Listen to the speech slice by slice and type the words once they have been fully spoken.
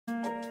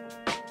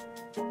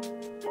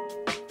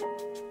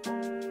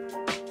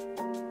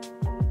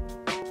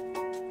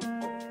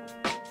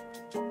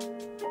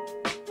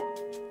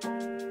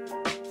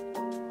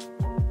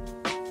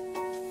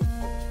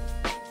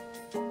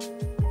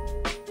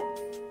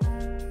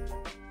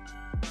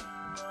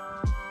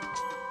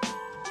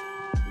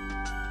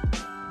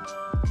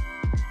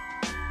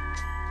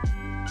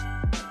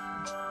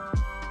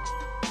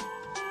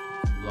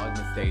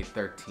day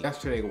 13.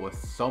 Yesterday was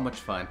so much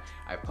fun.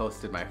 I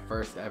posted my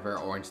first ever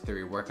Orange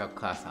Theory workout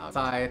class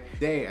outside.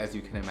 Today, as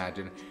you can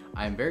imagine,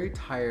 I'm very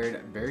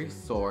tired, very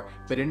sore,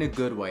 but in a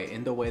good way,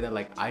 in the way that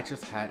like I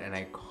just had an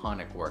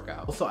iconic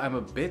workout. Also, I'm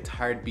a bit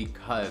tired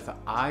because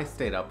I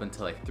stayed up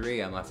until like 3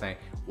 a.m. last night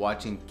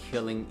watching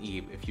Killing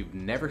Eve. If you've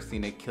never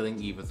seen it,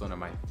 Killing Eve is one of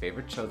my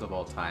favorite shows of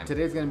all time.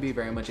 Today's gonna be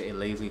very much a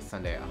lazy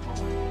Sunday at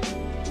home.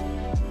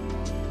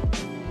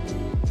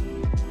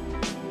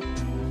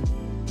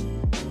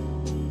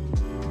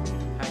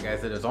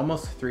 Guys, it is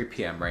almost 3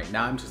 p.m. right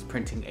now. I'm just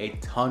printing a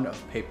ton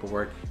of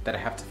paperwork that I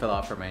have to fill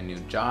out for my new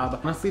job.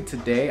 Honestly,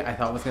 today I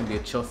thought it was gonna be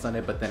a chill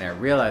Sunday, but then I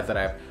realized that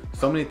I have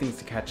so many things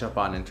to catch up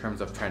on in terms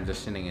of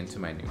transitioning into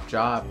my new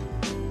job.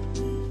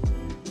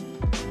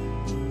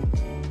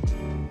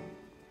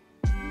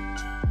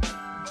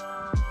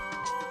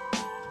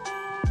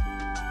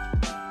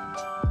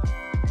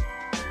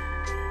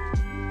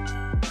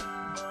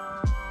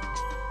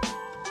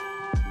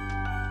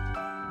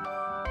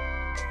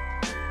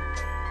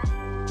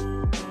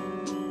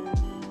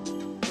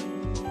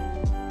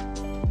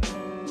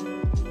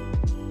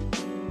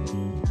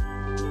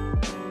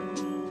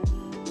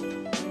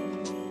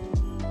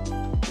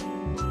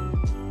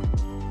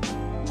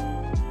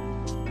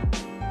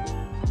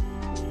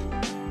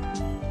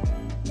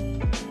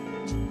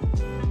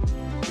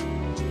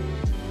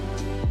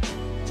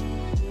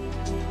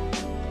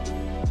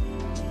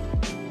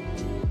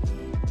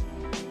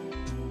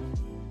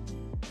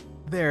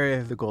 There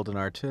is the Golden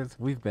Arches.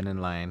 We've been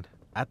in line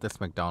at this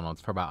McDonald's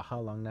for about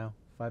how long now?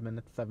 5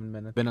 minutes, 7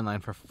 minutes? Been in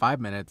line for 5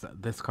 minutes.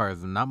 This car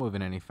is not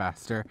moving any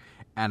faster.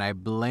 And I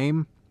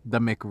blame the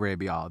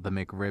McRib, y'all. The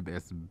McRib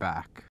is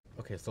back.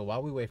 Okay, so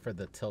while we wait for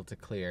the till to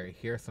clear,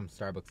 here's some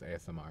Starbucks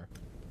ASMR.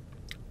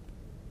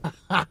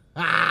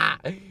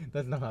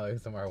 That's not how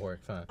ASMR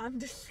works, huh? I'm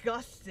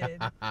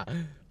disgusted.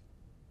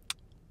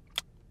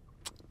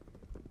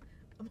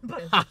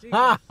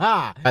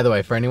 By the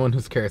way, for anyone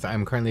who's curious,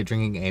 I'm currently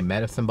drinking a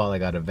medicine ball I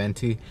got at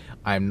Venti.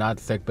 I'm not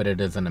sick, but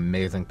it is an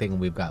amazing thing.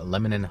 We've got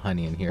lemon and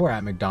honey in here. We're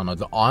at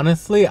McDonald's.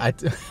 Honestly,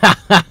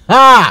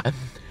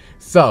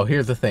 so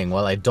here's the thing.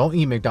 While I don't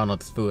eat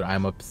McDonald's food,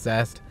 I'm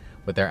obsessed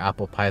with their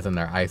apple pies and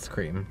their ice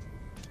cream.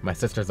 My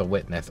sister's a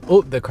witness.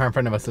 Oh, the car in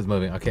front of us is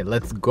moving. Okay,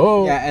 let's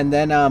go. Yeah, and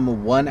then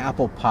one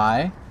apple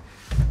pie.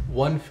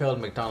 One failed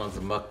McDonald's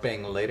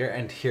mukbang later,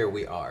 and here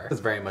we are.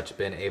 It's very much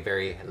been a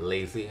very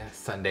lazy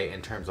Sunday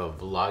in terms of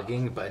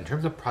vlogging, but in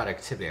terms of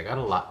productivity, I got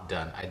a lot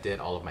done. I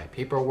did all of my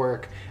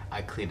paperwork,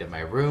 I cleaned up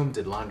my room,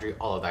 did laundry,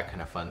 all of that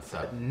kind of fun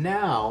stuff.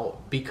 Now,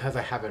 because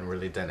I haven't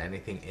really done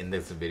anything in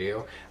this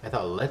video, I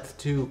thought let's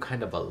do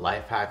kind of a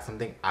life hack,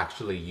 something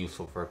actually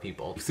useful for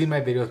people. You've seen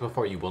my videos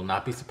before, you will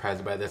not be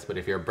surprised by this, but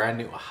if you're brand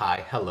new,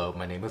 hi, hello,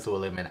 my name is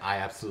William, and I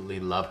absolutely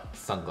love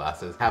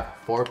sunglasses. I have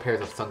 4 pairs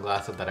of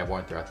sunglasses that I've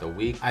worn throughout the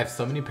week. I have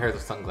so many pairs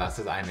of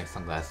sunglasses. I'm a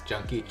sunglass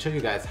junkie. I'll show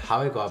you guys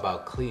how I go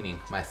about cleaning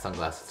my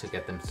sunglasses to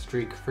get them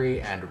streak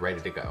free and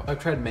ready to go. I've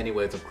tried many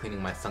ways of cleaning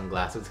my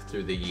sunglasses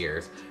through the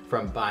years,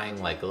 from buying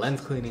like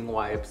lens cleaning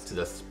wipes to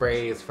the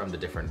sprays from the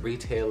different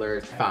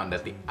retailers. I found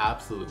that the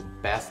absolute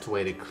best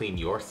way to clean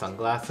your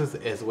sunglasses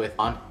is with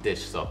on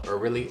dish soap, or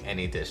really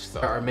any dish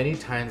soap. There are many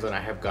times when I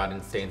have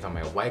gotten stains on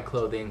my white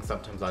clothing,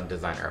 sometimes on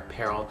designer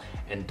apparel,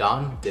 and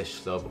Dawn dish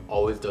soap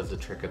always does the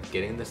trick of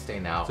getting the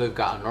stain out. So we've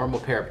got a normal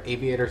pair of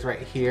aviators right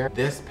here.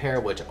 This pair,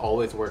 which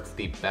always works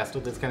the best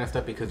with this kind of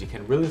stuff because you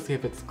can really see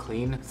if it's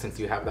clean since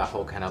you have that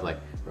whole kind of like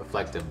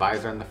reflective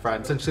visor in the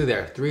front. Essentially,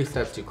 there are 3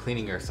 steps to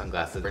cleaning your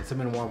sunglasses. Rinse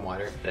them in warm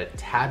water, add a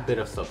tad bit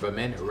of soap, put them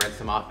in, rinse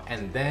them off,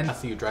 and then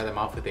so you dry them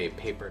off with a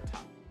paper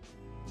towel.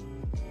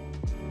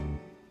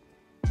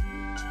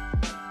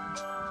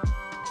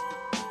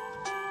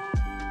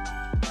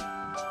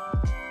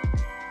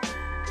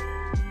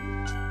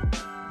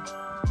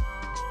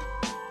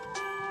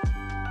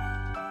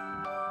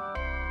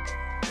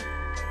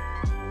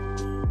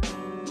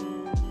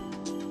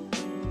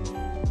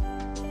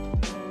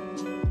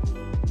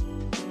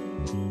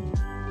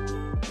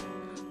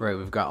 Right,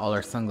 we've got all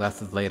our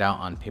sunglasses laid out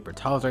on paper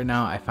towels right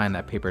now. I find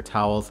that paper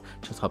towels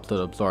just help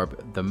to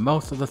absorb the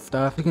most of the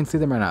stuff. You can see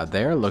them right now.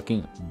 They're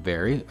looking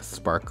very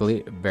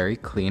sparkly, very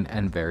clean,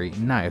 and very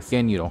nice.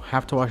 Again, you don't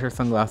have to wash your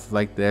sunglasses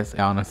like this.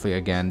 Honestly,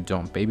 again,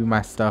 don't baby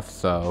my stuff,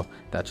 so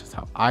that's just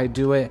how I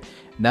do it.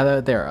 Now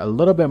that they're a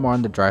little bit more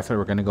on the dry side,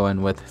 we're gonna go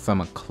in with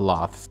some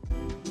cloths.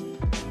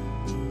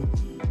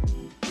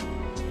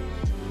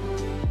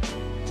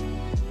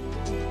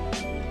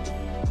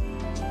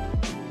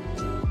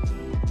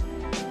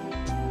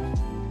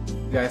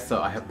 Guys,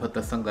 so I have put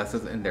the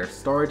sunglasses in their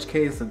storage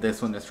case.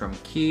 This one is from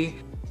Key.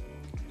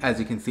 As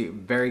you can see,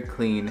 very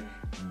clean,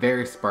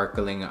 very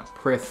sparkling,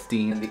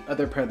 pristine. And the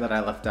other pair that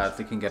I left out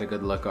so you can get a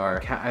good look are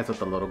cat eyes with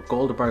the little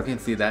gold bars. You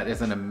can see that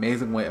is an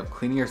amazing way of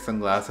cleaning your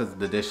sunglasses.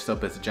 The dish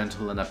soap is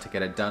gentle enough to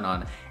get it done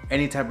on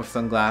any type of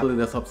sunglass. Really,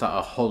 this helps out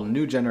a whole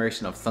new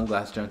generation of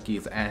sunglass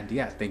junkies. And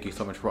yeah, thank you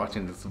so much for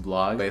watching this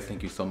vlog. Guys,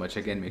 thank you so much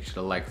again. Make sure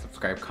to like,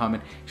 subscribe,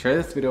 comment, share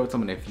this video with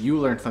someone if you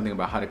learned something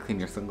about how to clean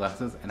your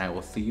sunglasses, and I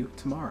will see you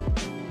tomorrow.